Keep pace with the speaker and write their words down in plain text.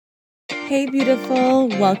Hey, beautiful.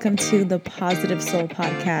 Welcome to the Positive Soul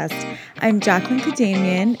Podcast. I'm Jacqueline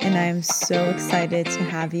Kadamian, and I'm so excited to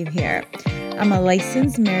have you here. I'm a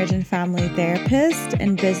licensed marriage and family therapist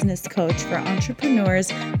and business coach for entrepreneurs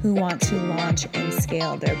who want to launch and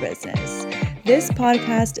scale their business. This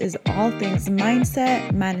podcast is all things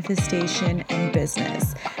mindset, manifestation, and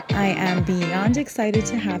business. I am beyond excited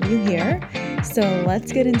to have you here. So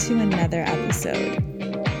let's get into another episode.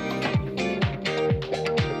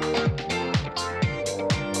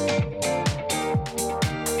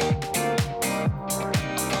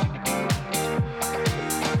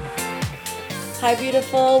 Hi,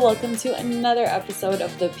 beautiful. Welcome to another episode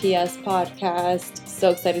of the PS Podcast. So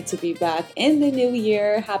excited to be back in the new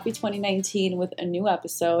year. Happy 2019 with a new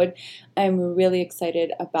episode. I'm really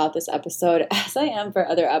excited about this episode, as I am for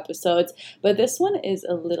other episodes, but this one is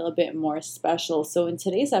a little bit more special. So in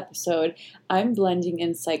today's episode, I'm blending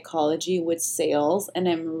in psychology with sales, and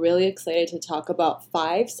I'm really excited to talk about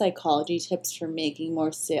 5 psychology tips for making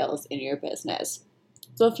more sales in your business.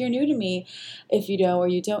 So if you're new to me, if you know or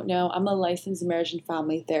you don't know, I'm a licensed marriage and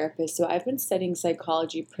family therapist. So I've been studying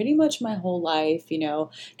psychology pretty much my whole life,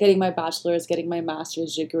 getting my bachelor's, getting my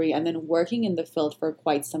master's degree, and then working in the field for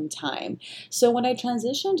quite some time. So when I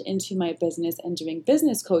transitioned into my business and doing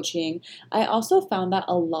business coaching, I also found that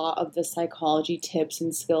a lot of the psychology tips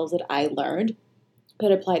and skills that I learned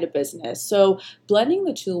could apply to business. So blending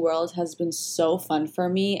the two worlds has been so fun for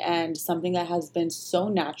me and something that has been so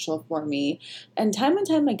natural for me. And time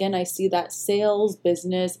again, I see that sales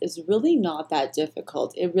business is really not that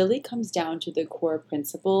difficult. It really comes down to the core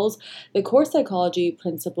principles, the core psychology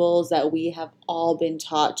principles that we have all been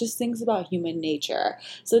taught, just things about human nature.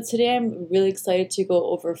 So today I'm really excited to go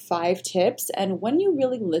over 5 tips. And when you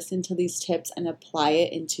really listen to these tips and apply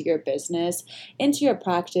it into your business, into your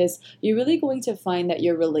practice, you're really going to find that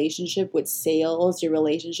your relationship with sales, your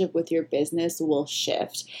relationship with your business will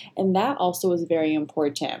shift. And that also is very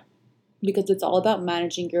important, because it's all about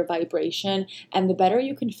managing your vibration, and the better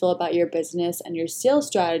you can feel about your business and your sales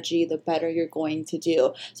strategy, the better you're going to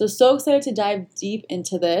do. So excited to dive deep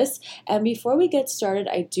into this. And before we get started,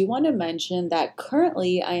 I do want to mention that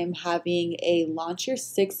currently I am having a Launch Your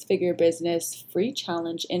 6-Figure Business free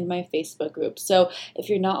challenge in my Facebook group. So if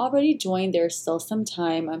you're not already joined, there's still some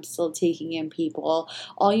time. I'm still taking in people.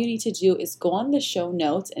 All you need to do is go on the show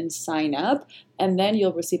notes and sign up, and then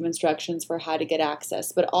you'll receive instructions for how to get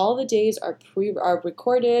access. But all the days are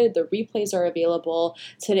recorded, the replays are available.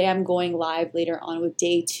 Today I'm going live later on with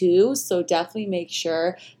day 2, so definitely make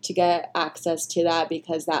sure to get access to that,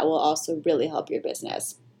 because that will also really help your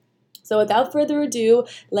business. So without further ado,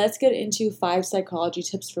 let's get into 5 psychology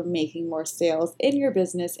tips for making more sales in your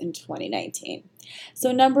business in 2019.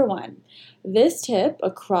 So number 1, this tip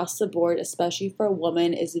across the board, especially for a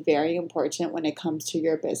woman, is very important when it comes to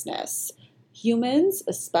your business. Humans,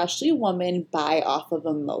 especially women, buy off of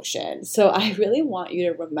emotion. So I really want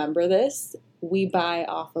you to remember this. We buy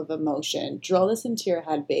off of emotion. Drill this into your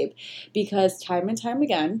head, babe, because time and time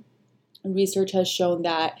again, research has shown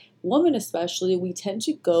that women especially, we tend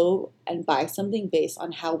to go and buy something based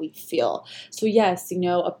on how we feel. So yes,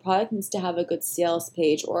 a product needs to have a good sales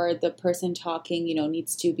page, or the person talking,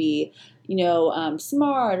 needs to be,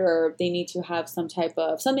 smart, or they need to have some type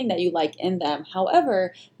of something that you like in them.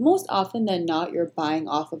 However, most often than not, you're buying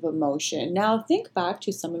off of emotion. Now think back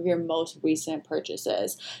to some of your most recent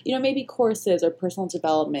purchases, maybe courses or personal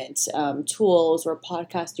development tools or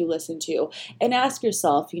podcasts you listen to, and ask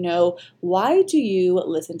yourself, why do you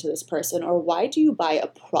listen to this person, or why do you buy a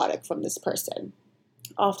product from this person?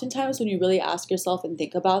 Oftentimes, when you really ask yourself and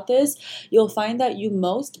think about this, you'll find that you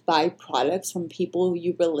most buy products from people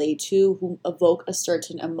you relate to, who evoke a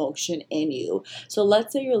certain emotion in you. So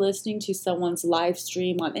let's say you're listening to someone's live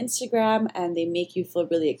stream on Instagram and they make you feel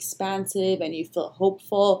really expansive and you feel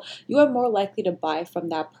hopeful. You are more likely to buy from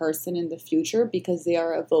that person in the future because they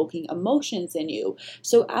are evoking emotions in you.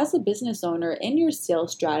 So as a business owner, in your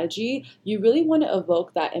sales strategy, you really want to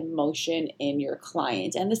evoke that emotion in your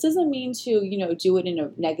client. And this doesn't mean to, do it in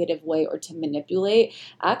a negative way or to manipulate.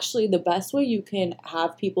 Actually, the best way you can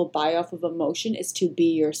have people buy off of emotion is to be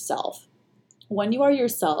yourself. When you are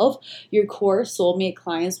yourself, your core soulmate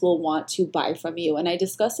clients will want to buy from you. And I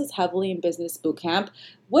discuss this heavily in Business Bootcamp,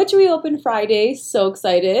 which reopened Friday. So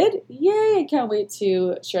excited. Yay, I can't wait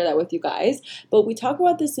to share that with you guys. But we talk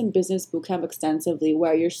about this in Business Bootcamp extensively,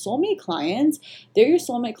 where your soulmate clients, they're your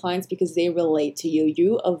soulmate clients because they relate to you.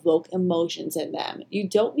 You evoke emotions in them. You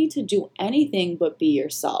don't need to do anything but be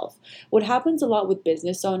yourself. What happens a lot with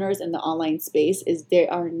business owners in the online space is they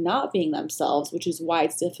are not being themselves, which is why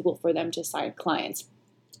it's difficult for them to sign clients.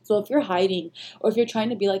 So if you're hiding or if you're trying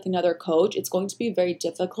to be like another coach, it's going to be very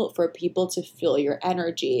difficult for people to feel your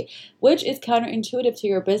energy, which is counterintuitive to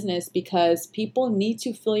your business because people need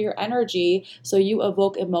to feel your energy so you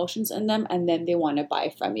evoke emotions in them and then they want to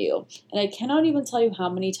buy from you. And I cannot even tell you how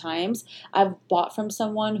many times I've bought from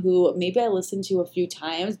someone who maybe I listened to a few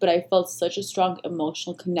times, but I felt such a strong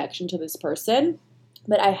emotional connection to this person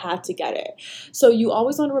but I had to get it. So you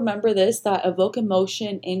always want to remember this, that evoke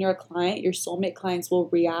emotion in your client. Your soulmate clients will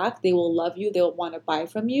react. They will love you. They'll want to buy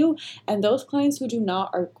from you. And those clients who do not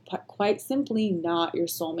are quite simply not your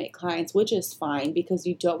soulmate clients, which is fine because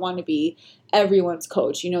you don't want to be everyone's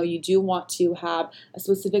coach. You do want to have a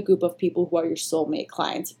specific group of people who are your soulmate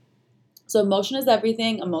clients. So emotion is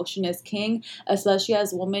everything. Emotion is king. Especially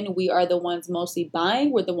as women, we are the ones mostly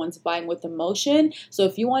buying. We're the ones buying with emotion. So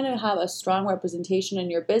if you want to have a strong representation in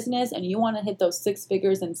your business and you want to hit those 6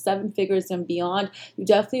 figures and 7 figures and beyond, you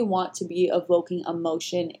definitely want to be evoking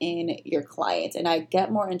emotion in your clients. And I get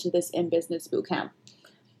more into this in Business Bootcamp.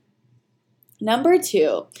 Number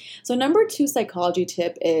 2. So number 2 psychology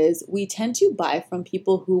tip is we tend to buy from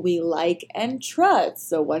people who we like and trust.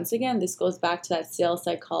 So once again, this goes back to that sales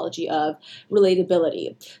psychology of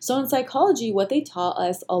relatability. So in psychology, what they taught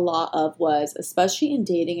us a lot of was, especially in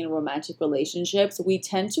dating and romantic relationships, we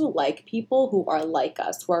tend to like people who are like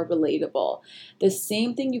us, who are relatable. The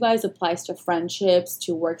same thing, you guys, applies to friendships,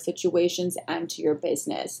 to work situations, and to your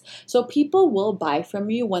business. So people will buy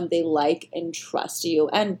from you when they like and trust you.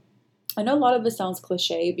 And I know a lot of it sounds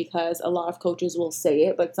cliche because a lot of coaches will say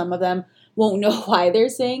it, but some of them won't know why they're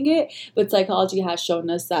saying it. But psychology has shown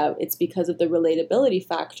us that it's because of the relatability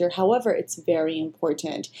factor. However, it's very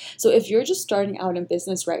important. So if you're just starting out in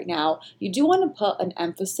business right now, you do want to put an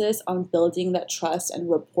emphasis on building that trust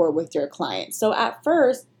and rapport with your clients. So at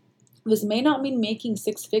first, this may not mean making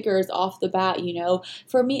 6 figures off the bat,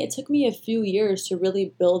 For me, it took me a few years to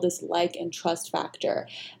really build this like and trust factor.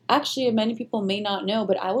 Actually, many people may not know,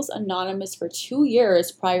 but I was anonymous for 2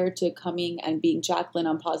 years prior to coming and being Jacqueline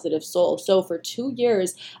on Positive Soul. So for 2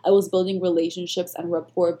 years, I was building relationships and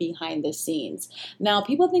rapport behind the scenes. Now,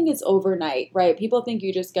 people think it's overnight, right? People think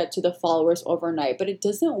you just get to the followers overnight, but it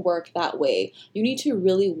doesn't work that way. You need to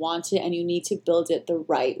really want it and you need to build it the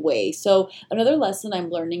right way. So another lesson I'm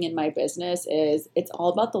learning in my business is it's all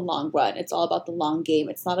about the long run. It's all about the long game.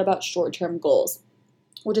 It's not about short-term goals,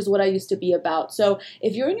 which is what I used to be about. So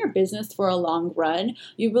if you're in your business for a long run,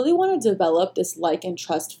 you really want to develop this like and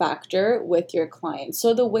trust factor with your clients.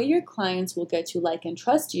 So the way your clients will get to like and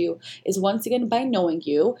trust you is once again by knowing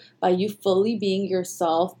you, by you fully being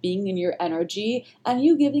yourself, being in your energy, and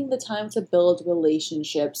you giving the time to build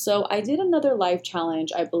relationships. So I did another live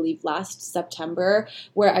challenge, I believe last September,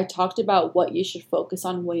 where I talked about what you should focus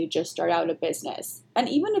on when you just start out a business. And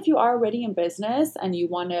even if you are already in business and you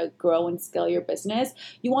want to grow and scale your business,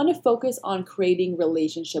 you want to focus on creating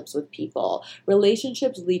relationships with people.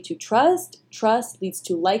 Relationships lead to trust. Trust leads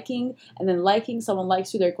to liking. And then liking, someone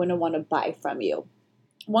likes you, they're going to want to buy from you.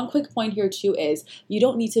 One quick point here too is you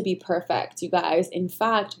don't need to be perfect, you guys. In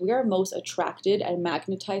fact, we are most attracted and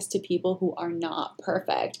magnetized to people who are not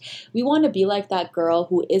perfect. We want to be like that girl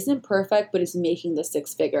who isn't perfect but is making the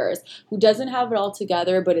 6 figures, who doesn't have it all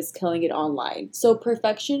together but is killing it online. So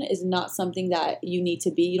perfection is not something that you need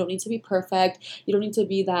to be. You don't need to be perfect. You don't need to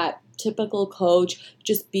be that typical coach.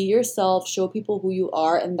 Just be yourself, show people who you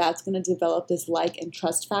are, and that's going to develop this like and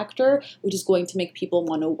trust factor, which is going to make people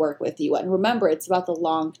want to work with you. And remember, it's about the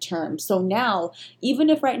long term. So now, even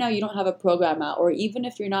if right now you don't have a program out, or even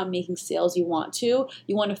if you're not making sales you want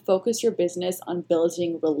to focus your business on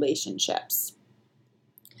building relationships.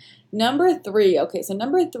 Number 3, so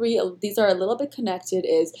number 3, these are a little bit connected,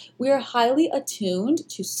 is we are highly attuned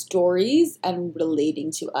to stories and relating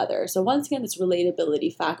to others. So once again, this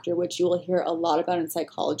relatability factor, which you will hear a lot about in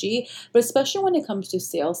psychology, but especially when it comes to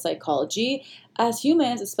sales psychology, as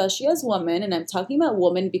humans, especially as women, and I'm talking about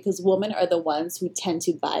women because women are the ones who tend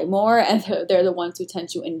to buy more and they're the ones who tend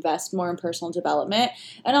to invest more in personal development.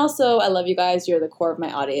 And also, I love you guys. You're the core of my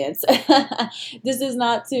audience. This is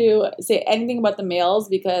not to say anything about the males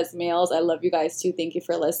because males, I love you guys too. Thank you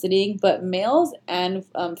for listening. But males and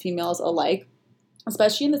females alike,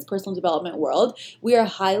 especially in this personal development world, we are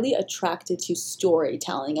highly attracted to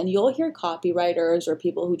storytelling. And you'll hear copywriters or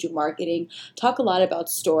people who do marketing talk a lot about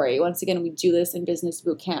story. Once again, we do this in Business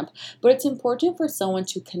Bootcamp. But it's important for someone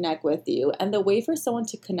to connect with you. And the way for someone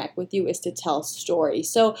to connect with you is to tell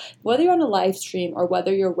stories. So whether you're on a live stream or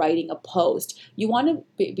whether you're writing a post, you want to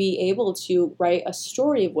be able to write a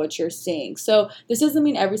story of what you're saying. So this doesn't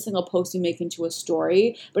mean every single post you make into a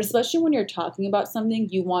story, but especially when you're talking about something,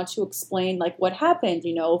 you want to explain like what happened happened.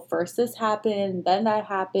 First this happened, then that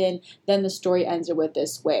happened, then the story ended with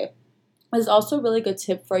this way. Is also a really good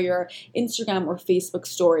tip for your Instagram or Facebook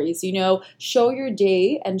stories. Show your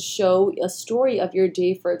day and show a story of your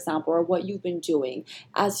day, for example, or what you've been doing.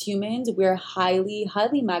 As humans, we're highly,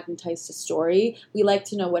 highly magnetized to story. We like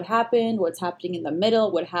to know what happened, what's happening in the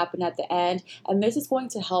middle, what happened at the end, and this is going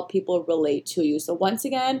to help people relate to you. So once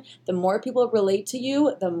again, the more people relate to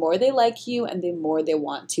you, the more they like you, and the more they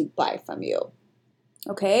want to buy from you.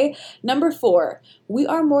 Okay, number 4, we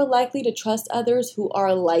are more likely to trust others who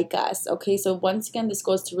are like us. Okay, so once again, this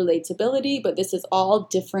goes to relatability, but this is all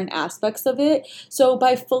different aspects of it. So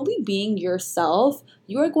by fully being yourself,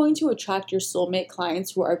 you are going to attract your soulmate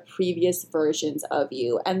clients who are previous versions of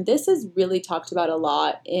you. And this is really talked about a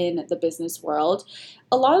lot in the business world.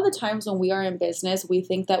 A lot of the times when we are in business, we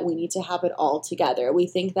think that we need to have it all together. We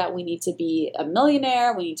think that we need to be a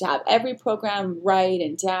millionaire. We need to have every program right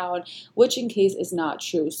and down, which in case is not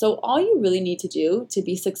true. So all you really need to do to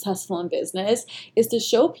be successful in business is to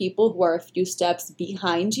show people who are a few steps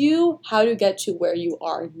behind you how to get to where you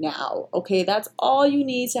are now. Okay, that's all you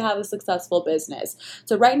need to have a successful business.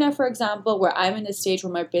 So right now, for example, where I'm in a stage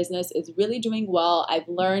where my business is really doing well, I've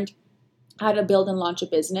learned how to build and launch a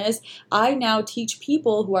business. I now teach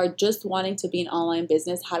people who are just wanting to be an online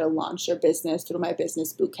business how to launch their business through my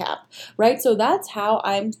business bootcamp, right? So that's how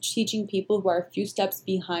I'm teaching people who are a few steps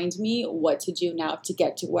behind me what to do now to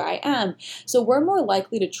get to where I am. So we're more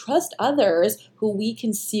likely to trust others who we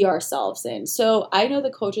can see ourselves in. So I know the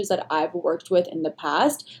coaches that I've worked with in the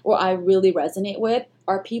past or I really resonate with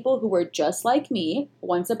are people who were just like me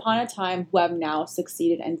once upon a time who have now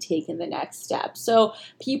succeeded and taken the next step. So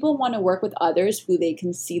people want to work with others who they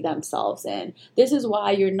can see themselves in. This is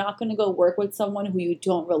why you're not going to go work with someone who you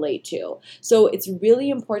don't relate to. So it's really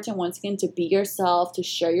important, once again, to be yourself, to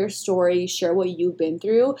share your story, share what you've been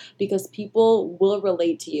through, because people will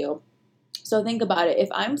relate to you. So think about it. If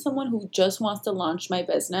I'm someone who just wants to launch my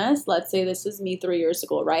business, let's say this was me 3 years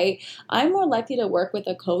ago, right? I'm more likely to work with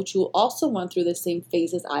a coach who also went through the same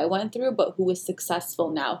phases I went through, but who is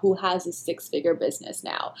successful now, who has a 6-figure business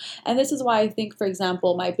now. And this is why I think, for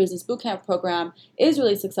example, my business bootcamp program is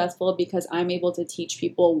really successful, because I'm able to teach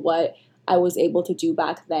people what I was able to do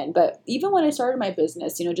back then. But even when I started my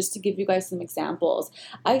business, just to give you guys some examples,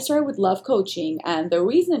 I started with love coaching. And the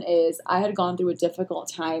reason is I had gone through a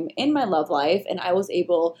difficult time in my love life and I was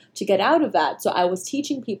able to get out of that. So I was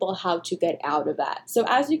teaching people how to get out of that. So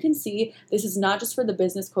as you can see, this is not just for the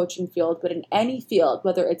business coaching field, but in any field,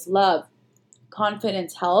 whether it's love,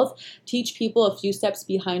 confidence, health, teach people a few steps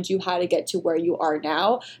behind you how to get to where you are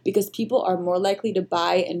now, because people are more likely to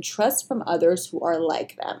buy and trust from others who are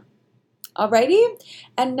like them. Alrighty,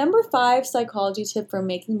 and number 5 psychology tip for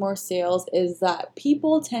making more sales is that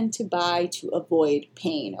people tend to buy to avoid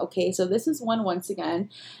pain. Okay, so this is one, once again,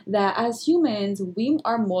 that as humans, we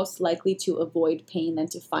are most likely to avoid pain than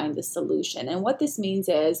to find the solution. And what this means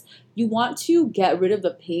is you want to get rid of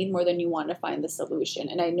the pain more than you want to find the solution.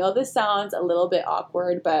 And I know this sounds a little bit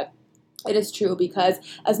awkward, but it is true, because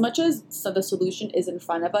as much as the solution is in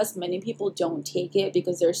front of us, many people don't take it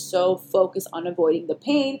because they're so focused on avoiding the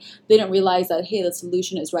pain. They don't realize that, hey, the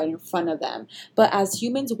solution is right in front of them. But as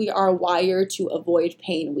humans, we are wired to avoid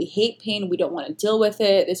pain. We hate pain. We don't want to deal with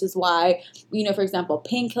it. This is why, for example,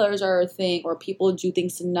 painkillers are a thing, or people do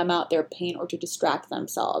things to numb out their pain or to distract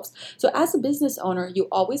themselves. So as a business owner, you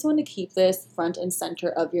always want to keep this front and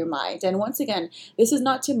center of your mind. And once again, this is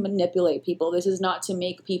not to manipulate people. This is not to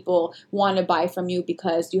make people want to buy from you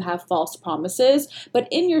because you have false promises. But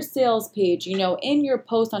in your sales page, in your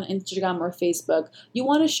post on Instagram or Facebook, you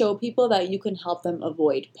want to show people that you can help them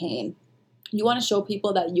avoid pain. You want to show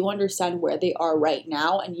people that you understand where they are right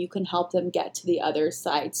now and you can help them get to the other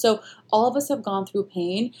side. So all of us have gone through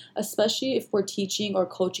pain, especially if we're teaching or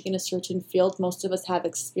coaching in a certain field. Most of us have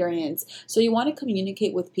experience. So you want to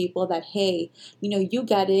communicate with people that, hey, you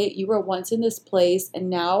get it. You were once in this place and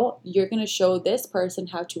now you're going to show this person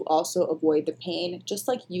how to also avoid the pain, just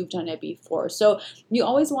like you've done it before. So you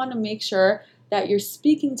always want to make sure that you're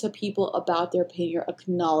speaking to people about their pain, you're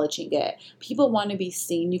acknowledging it. People want to be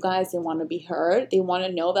seen, you guys. They want to be heard. They want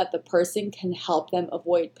to know that the person can help them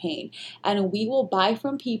avoid pain. And we will buy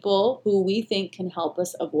from people who we think can help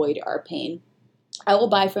us avoid our pain. I will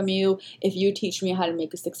buy from you if you teach me how to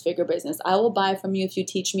make a 6-figure business. I will buy from you if you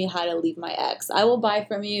teach me how to leave my ex. I will buy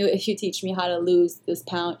from you if you teach me how to lose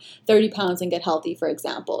 30 pounds and get healthy, for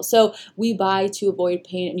example. So we buy to avoid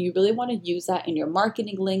pain, and you really want to use that in your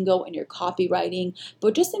marketing lingo, in your copywriting,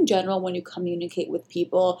 but just in general when you communicate with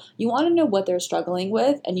people, you want to know what they're struggling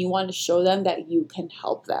with and you want to show them that you can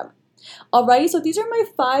help them. Alrighty, so these are my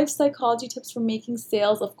 5 psychology tips for making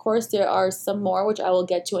sales. Of course, there are some more which I will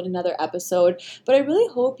get to in another episode, but I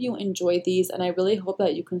really hope you enjoy these and I really hope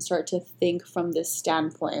that you can start to think from this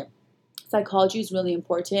standpoint. Psychology is really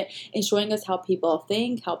important in showing us how people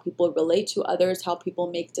think, how people relate to others, how people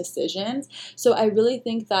make decisions. So I really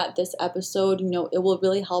think that this episode, it will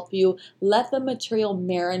really help you let the material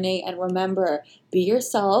marinate and remember, be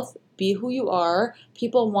yourself. Be who you are.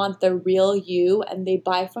 People want the real you and they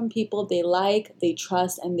buy from people they like, they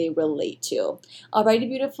trust, and they relate to. Alrighty,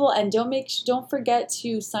 beautiful. And don't forget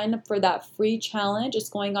to sign up for that free challenge. It's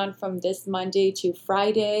going on from this Monday to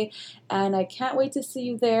Friday. And I can't wait to see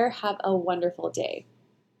you there. Have a wonderful day.